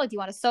I even said, like, do you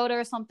want a soda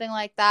or something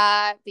like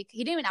that? Because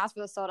he didn't even ask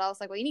for the soda. I was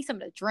like, well, you need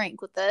something to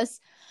drink with this.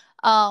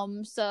 So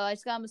I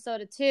just got him a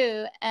soda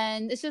too,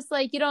 and it's just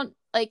like, you don't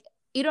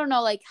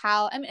know like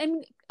how. I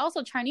mean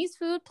also Chinese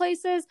food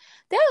places,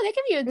 they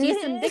give you a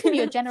decent, they give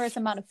you a generous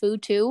amount of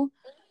food too.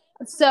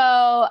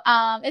 So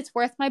it's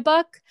worth my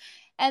buck.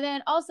 And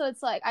then also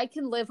it's like I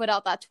can live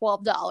without that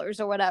 $12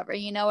 or whatever.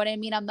 You know what I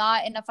mean? I'm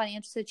not in a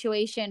financial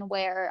situation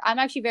where I'm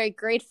actually very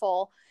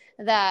grateful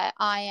that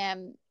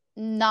I'm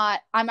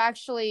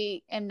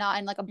actually am not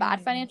in like a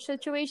bad financial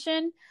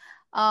situation.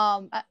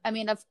 I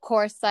mean, of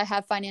course, I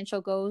have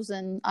financial goals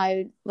and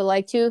I would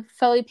like to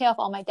fully pay off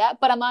all my debt,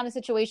 but I'm not in a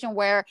situation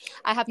where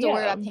I have to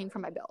worry Yeah. about paying for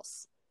my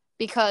bills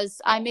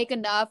because I make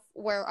enough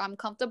where I'm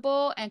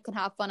comfortable and can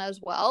have fun as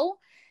well.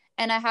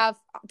 And I have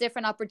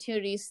different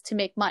opportunities to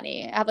make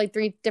money. I have like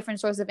 3 different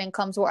sources of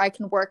incomes where I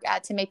can work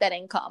at to make that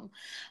income.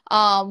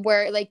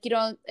 Where like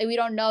we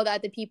don't know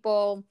that the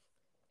people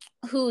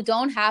who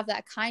don't have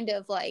that kind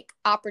of like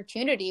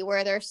opportunity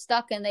where they're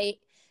stuck and they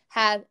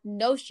have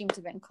no streams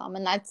of income,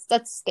 and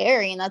that's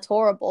scary and that's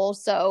horrible.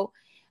 So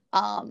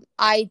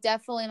I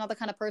definitely am not the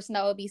kind of person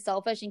that would be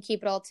selfish and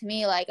keep it all to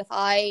me. Like, if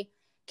I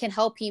can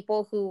help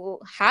people who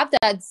have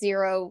that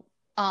zero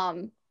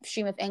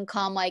stream of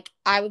income, like,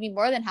 I would be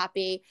more than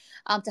happy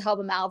to help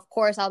them out. Of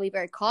course, I'll be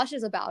very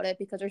cautious about it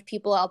because there's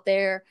people out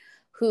there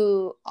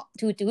who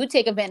do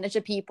take advantage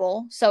of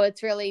people, so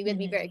it's really going to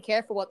be very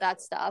careful with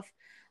that stuff.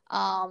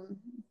 um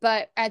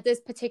but at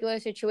this particular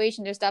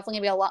situation, there's definitely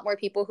going to be a lot more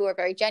people who are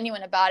very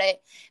genuine about it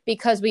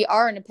because we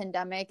are in a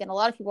pandemic and a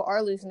lot of people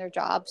are losing their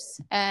jobs.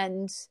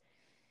 And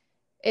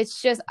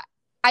it's just,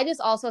 I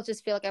just also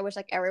just feel like I wish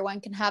like everyone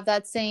can have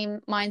that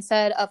same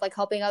mindset of like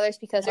helping others,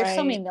 because there's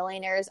so many Right.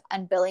 millionaires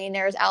and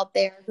billionaires out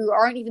there who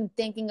aren't even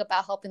thinking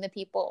about helping the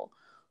people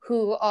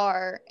who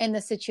are in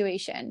the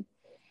situation.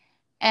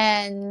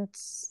 And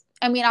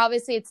I mean,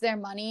 obviously it's their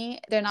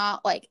money. They're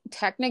not like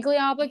technically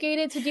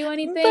obligated to do But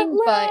anything,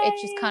 but it's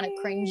just kind of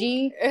like,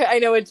 cringy. I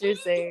know what you're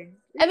saying.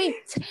 I mean,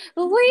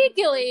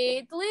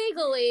 legally,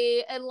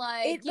 and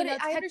like,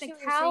 I understand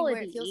what you're saying,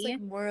 where it feels like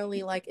technicality.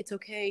 morally, like, it's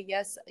okay.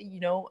 Yes,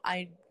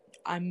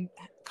 I'm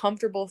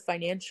comfortable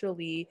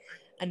financially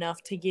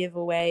enough to give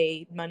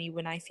away money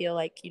when I feel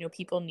like,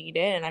 people need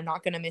it, and I'm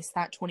not going to miss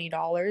that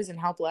 $20. And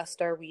how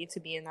blessed are we to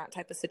be in that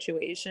type of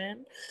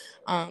situation?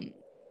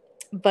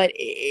 But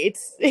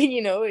it's,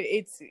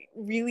 it's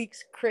really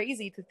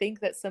crazy to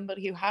think that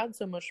somebody who had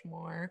so much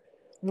more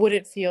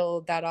wouldn't feel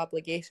that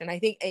obligation. I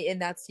think,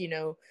 and that's,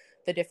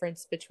 the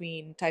difference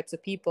between types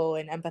of people,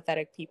 and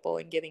empathetic people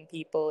and giving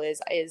people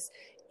is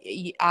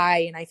and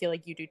I feel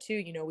like you do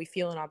too, we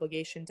feel an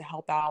obligation to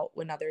help out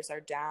when others are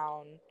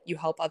down. You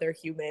help other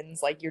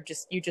humans, like, you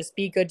just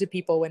be good to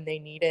people when they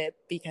need it,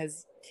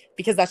 because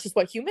that's just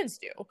what humans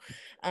do.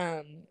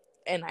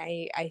 And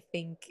I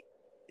think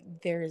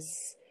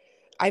there's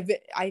I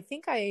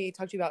think I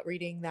talked to you about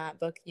reading that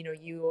book,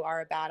 You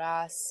Are a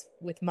Badass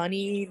with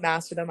Money,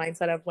 Master the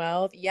Mindset of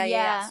Wealth. Yeah.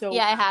 Yeah, So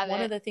yeah, I have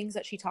one of it. the things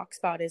that she talks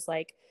about is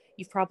like,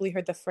 you've probably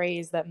heard the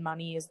phrase that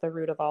money is the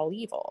root of all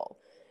evil.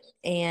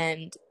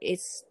 And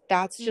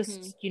that's Mm-hmm.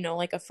 just,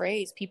 like a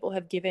phrase. People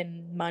have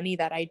given money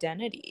that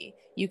identity.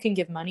 You can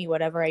give money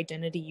whatever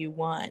identity you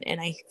want. And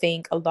I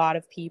think a lot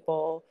of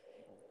people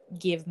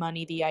give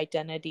money the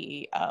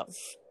identity of,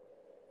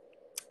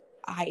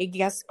 I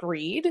guess,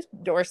 greed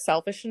or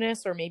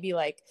selfishness, or maybe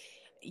like,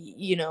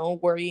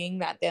 worrying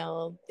that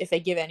if they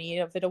give any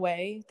of it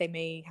away, they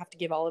may have to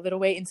give all of it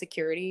away.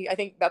 Insecurity, I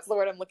think that's the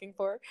word I'm looking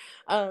for.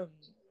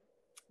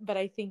 But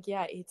I think,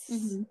 yeah, it's,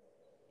 Mm-hmm.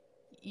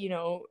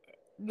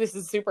 this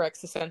is super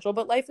existential,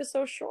 but life is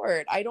so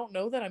short. I don't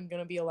know that I'm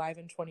going to be alive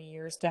in 20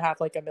 years to have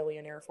like a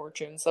millionaire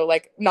fortune. So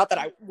like, not that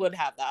I would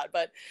have that,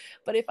 but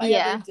if I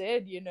ever Yeah.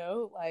 did,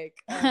 like,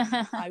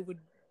 I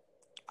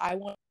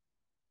want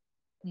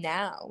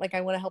now, like,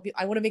 I want to help you.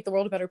 I want to make the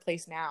world a better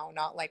place now,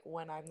 not like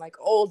when I'm like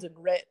old and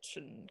rich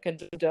and can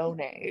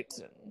donate.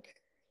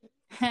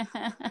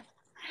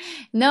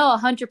 No,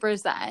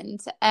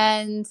 100%.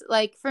 And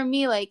like for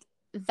me, like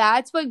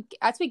that's what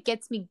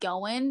gets me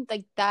going.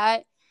 Like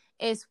that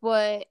is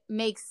what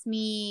makes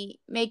me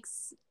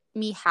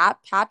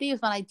happy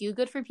is when I do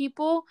good for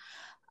people.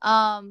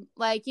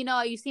 Like,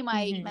 you see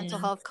my mental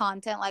Mm-hmm. health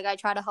content, like I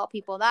try to help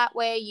people that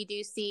way. You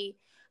do see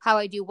how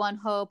I do One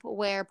Hope,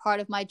 where part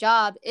of my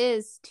job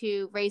is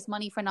to raise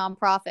money for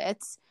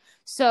nonprofits.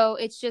 So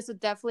it's just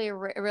definitely a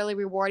really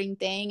rewarding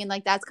thing, and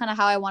like that's kind of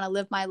how I want to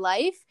live my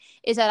life.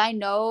 Is that I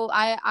know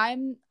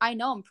I'm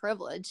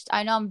privileged.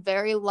 I know I'm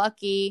very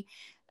lucky,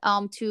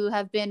 to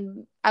have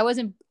been. I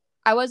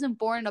wasn't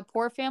born in a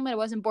poor family. I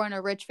wasn't born in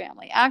a rich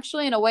family.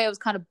 Actually, in a way, it was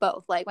kind of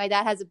both. Like my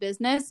dad has a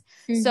business,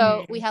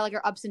 so we Mm-hmm. had like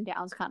our ups and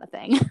downs kind of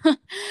thing.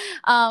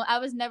 I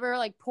was never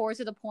like poor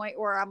to the point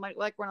where I'm like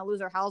we're gonna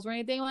lose our house or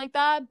anything like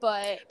that.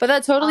 But But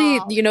that totally,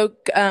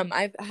 um,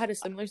 I've had a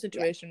similar yeah,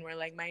 situation where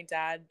like my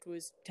dad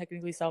was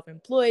technically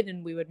self-employed,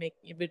 and we would make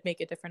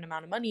a different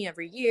amount of money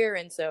every year.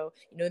 And so,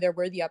 there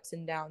were the ups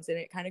and downs, and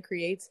it kind of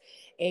creates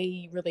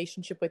a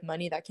relationship with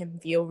money that can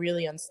feel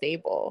really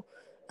unstable.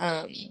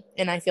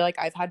 And I feel like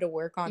I've had to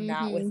work on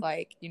that with mm-hmm.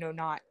 like,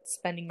 not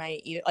spending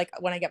like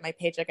when I get my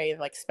paycheck, I either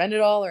like spend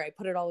it all or I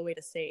put it all away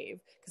to save,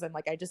 because I'm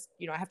like, I just,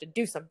 I have to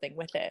do something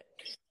with it.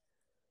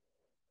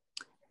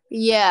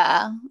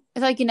 Yeah,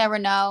 it's like you never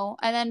know.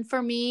 And then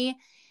for me,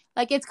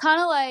 like it's kind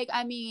of like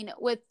I mean,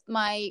 with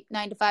my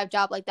 9 to 5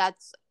 job, like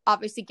that's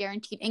obviously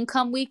guaranteed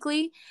income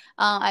weekly,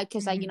 I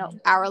because I Mm-hmm.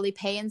 hourly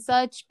pay and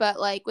such. But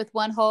like with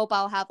One Hope,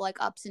 I'll have like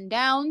ups and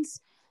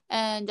downs,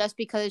 and just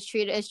because it's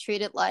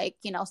treated like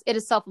it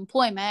is self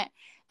employment.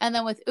 And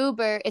then with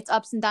Uber, it's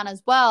ups and down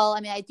as well.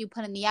 I mean, I do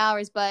put in the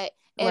hours, but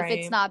if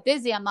it's Right. not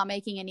busy, I'm not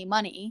making any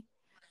money.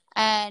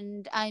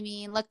 And I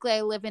mean, luckily,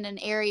 I live in an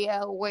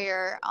area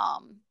where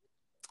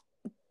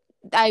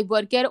I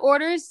would get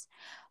orders,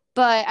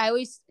 but I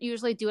always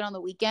usually do it on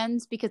the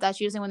weekends because that's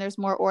usually when there's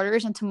more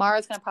orders. And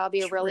tomorrow's gonna probably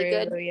be a really True.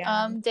 good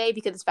Yeah. day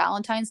because it's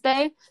Valentine's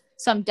Day.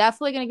 So I'm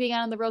definitely gonna be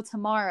on the road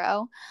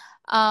tomorrow.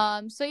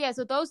 So yeah,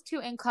 so those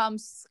two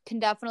incomes can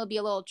definitely be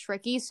a little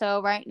tricky.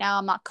 So right now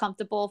I'm not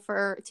comfortable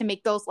to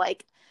make those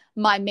like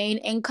my main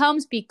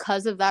incomes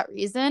because of that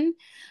reason.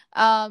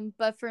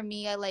 But for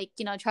me, I like,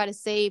 try to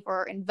save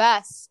or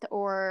invest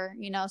or,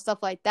 stuff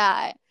like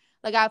that.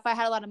 Like if I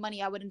had a lot of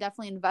money, I would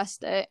definitely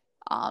invest it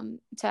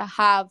to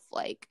have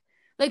like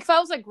if I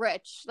was like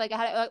rich, like I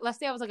had like, let's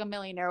say I was like a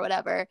millionaire or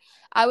whatever,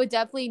 I would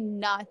definitely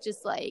not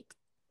just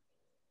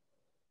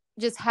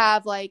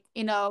have like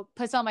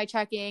put some of my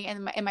checking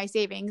and my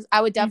savings.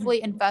 I would definitely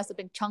Mm-hmm. invest a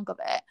big chunk of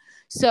it,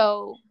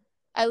 so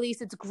at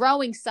least it's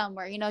growing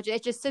somewhere.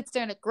 It just sits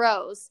there and it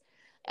grows,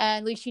 and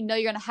at least you're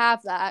gonna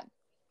have that.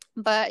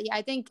 But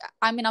yeah,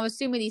 I mean I'm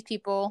assuming these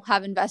people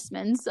have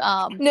investments,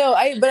 No,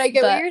 but I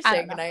get what but you're I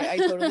don't saying, and I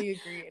know. totally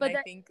agree. And But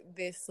I think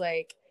this,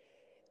 like,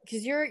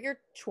 because you're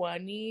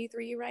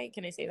 23, right?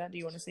 Can I say that? Do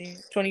you want to say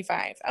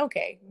 25?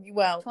 Okay.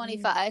 Well, you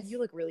 25. you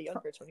look really young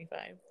for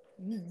 25.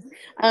 Mm.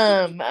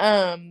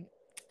 Um,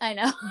 I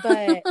know.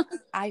 but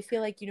I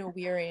feel like,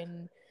 we are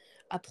in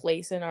a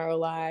place in our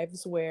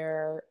lives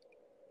where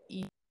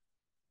you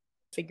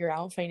figure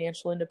out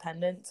financial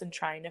independence and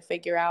trying to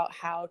figure out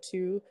how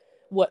to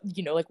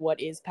like what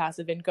is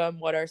passive income,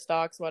 what are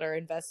stocks, what are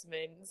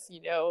investments,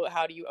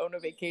 how do you own a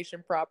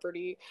vacation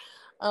property.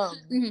 um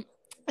Mhm.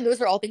 and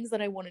those are all things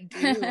that I want to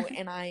do.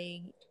 And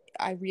I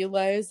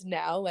realize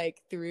now,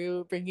 like,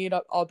 through bringing it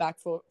up all back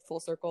full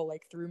circle,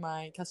 like through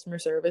my customer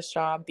service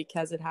job,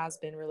 because it has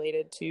been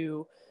related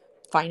to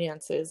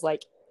finances,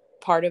 like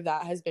part of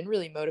that has been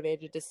really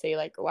motivated to say,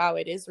 like, wow,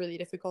 it is really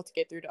difficult to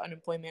get through to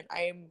unemployment.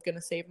 I am going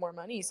to save more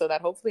money so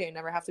that hopefully I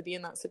never have to be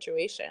in that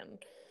situation.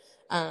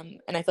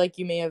 And I feel like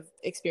you may have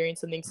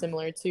experienced something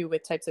similar too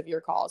with types of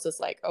your calls. It's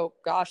like, oh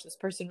gosh, this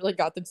person really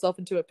got themselves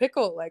into a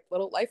pickle, like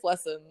little life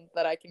lesson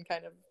that I can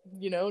kind of,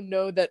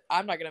 know that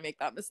I'm not going to make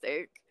that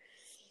mistake.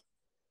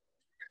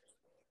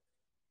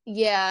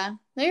 Yeah,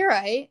 no, you're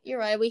right. You're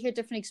right. We hear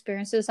different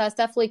experiences. So it's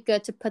definitely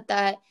good to put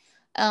that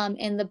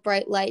in the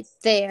bright light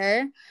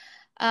there.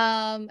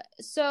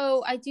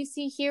 So I do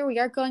see here we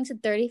are going to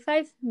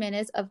 35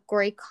 minutes of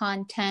great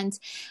content.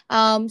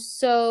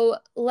 So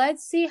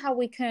let's see how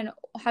we can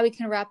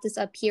wrap this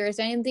up here. Is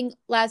there anything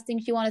last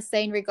things you want to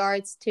say in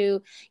regards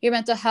to your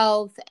mental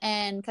health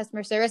and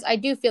customer service? I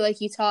do feel like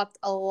you talked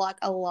a lot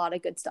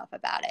of good stuff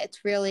about it.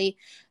 It's really,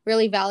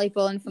 really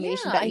valuable Yeah,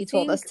 information that I you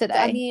told us think,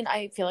 I today. mean,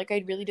 I feel like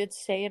I really did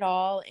say it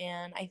all.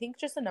 And I think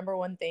just the number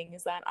one thing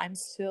is that I'm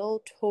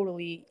still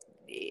totally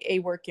a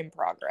work in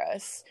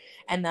progress.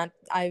 And that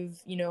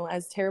I've,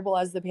 as terrible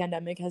as the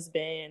pandemic has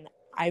been,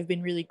 I've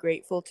been really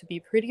grateful to be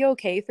pretty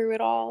okay through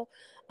it all.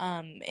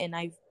 And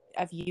I've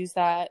used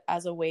that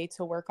as a way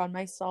to work on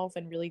myself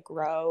and really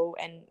grow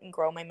and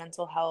grow my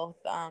mental health.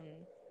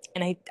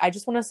 And I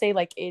just want to say,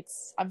 like,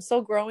 I'm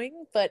still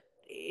growing, but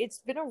it's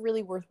been a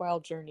really worthwhile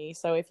journey.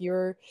 So if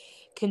you're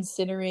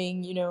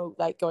considering,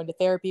 like going to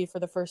therapy for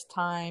the first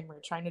time or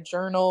trying to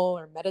journal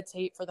or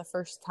meditate for the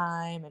first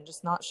time and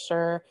just not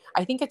sure,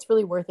 I think it's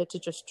really worth it to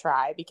just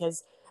try,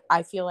 because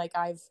I feel like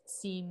I've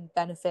seen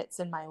benefits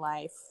in my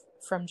life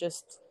from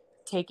just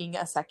taking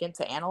a second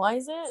to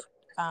analyze it.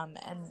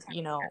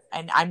 And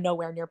I'm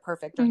nowhere near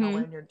perfect or Mm-hmm.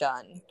 nowhere near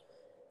done,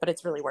 but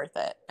it's really worth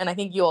it. And I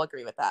think you'll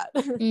agree with that.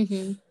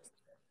 Mm-hmm.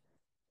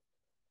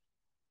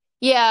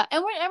 Yeah,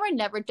 and we're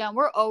never done.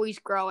 We're always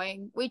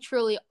growing. We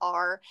truly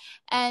are.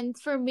 And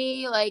for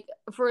me, like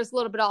for it's a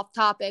little bit off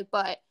topic,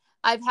 but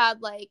I've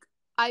had like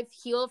I've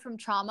healed from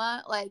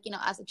trauma, like,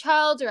 as a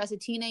child or as a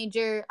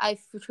teenager. I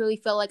truly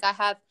feel like I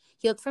have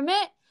healed from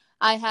it.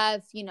 I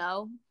have,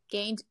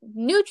 gained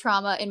new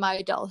trauma in my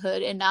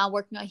adulthood and now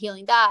working on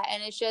healing that.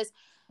 And it is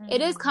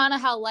Mm-hmm. kind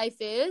of how life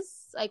is.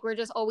 Like we're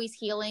just always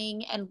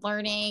healing and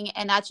learning,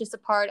 and that's just a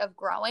part of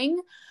growing.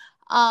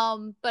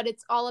 But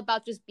it's all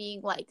about just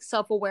being like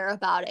self-aware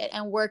about it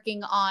and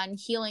working on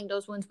healing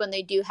those wounds when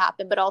they do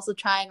happen, but also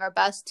trying our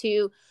best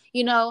to,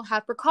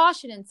 have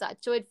precaution and such.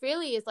 So it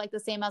really is like the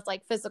same as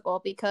like physical,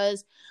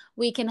 because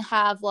we can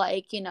have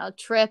like,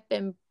 trip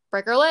and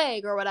break our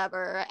leg or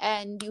whatever,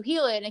 and you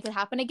heal it and it can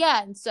happen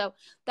again. So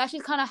that's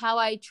just kind of how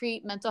I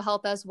treat mental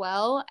health as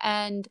well.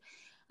 And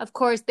of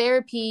course,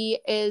 therapy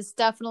is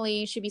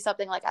definitely should be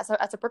something like as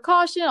a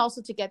precaution, also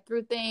to get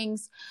through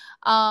things.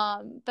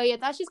 But yeah,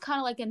 that's just kind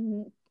of like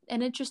an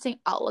interesting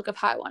outlook of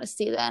how I want to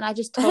see that. And I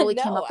just totally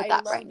came No, up with I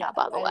that right love now, that.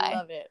 by the I way.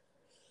 love it.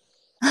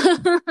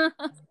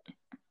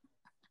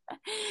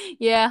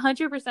 Yeah,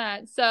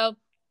 100%. So,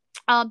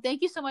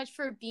 thank you so much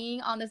for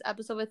being on this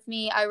episode with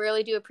me. I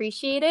really do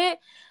appreciate it.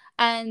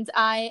 And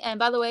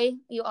by the way,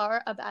 you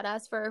are a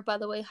badass for, by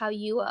the way, how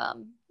you,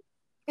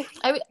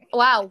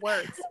 wow,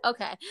 words.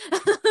 Okay.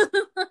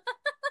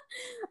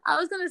 I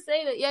was going to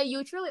say that, yeah,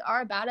 you truly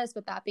are a badass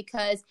with that,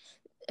 because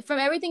from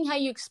everything how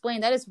you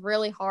explained, that is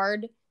really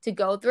hard to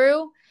go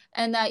through,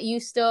 and that you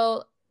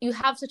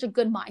have such a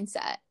good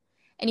mindset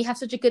and you have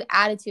such a good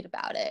attitude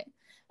about it.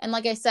 And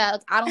like I said,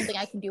 like, I don't think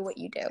I can do what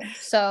you do.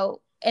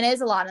 So it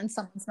is a lot on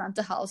someone's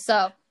mental health.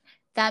 So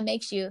that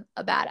makes you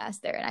a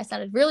badass there. And I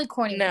sounded really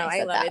corny No, when I I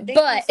said love that,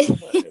 it. Thank you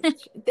but so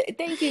much.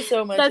 Thank you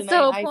so much. that's And the I,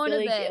 whole I point feel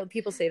of like it.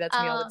 people say that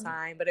to me all the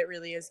time, but it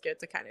really is good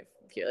to kind of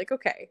feel like,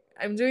 okay,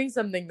 I'm doing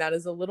something that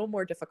is a little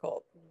more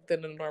difficult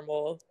than a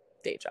normal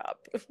day job.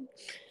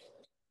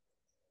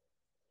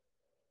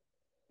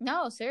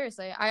 No,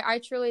 seriously. I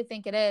truly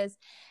think it is.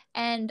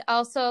 And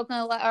also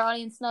gonna let our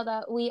audience know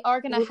that we are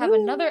gonna have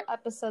Woohoo! another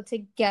episode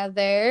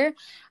together.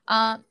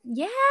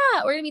 Yeah,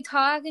 we're gonna be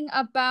talking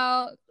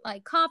about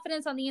like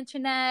confidence on the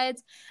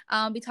internet.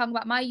 Be talking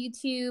about my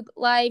YouTube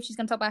life. She's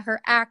gonna talk about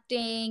her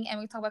acting, and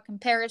we talk about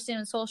comparison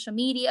and social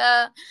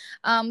media.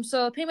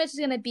 So pretty much it's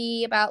gonna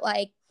be about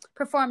like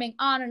performing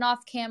on and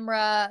off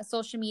camera,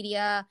 social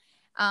media.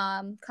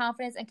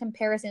 Confidence and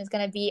comparison is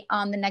going to be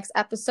on the next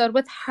episode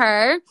with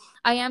her.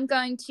 I am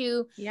going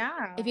to,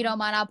 Yeah. if you don't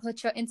mind, I'll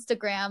put your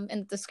Instagram in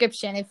the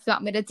description if you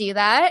want me to do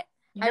that.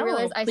 I No,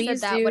 realized I said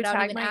please that do without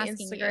tag even my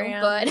asking you,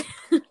 but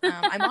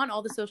Instagram. I'm on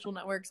all the social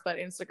networks, but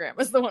Instagram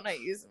is the one I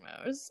use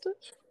most.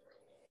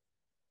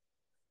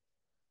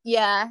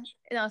 yeah,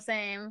 no,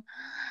 same.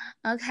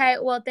 Okay,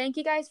 well, thank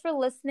you guys for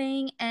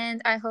listening,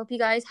 and I hope you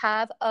guys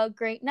have a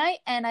great night.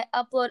 And I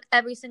upload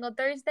every single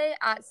Thursday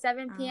at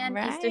 7 All p.m.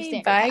 Eastern right.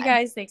 Standard Bye, Time.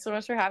 guys. Thanks so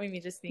much for having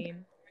me,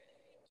 Justine.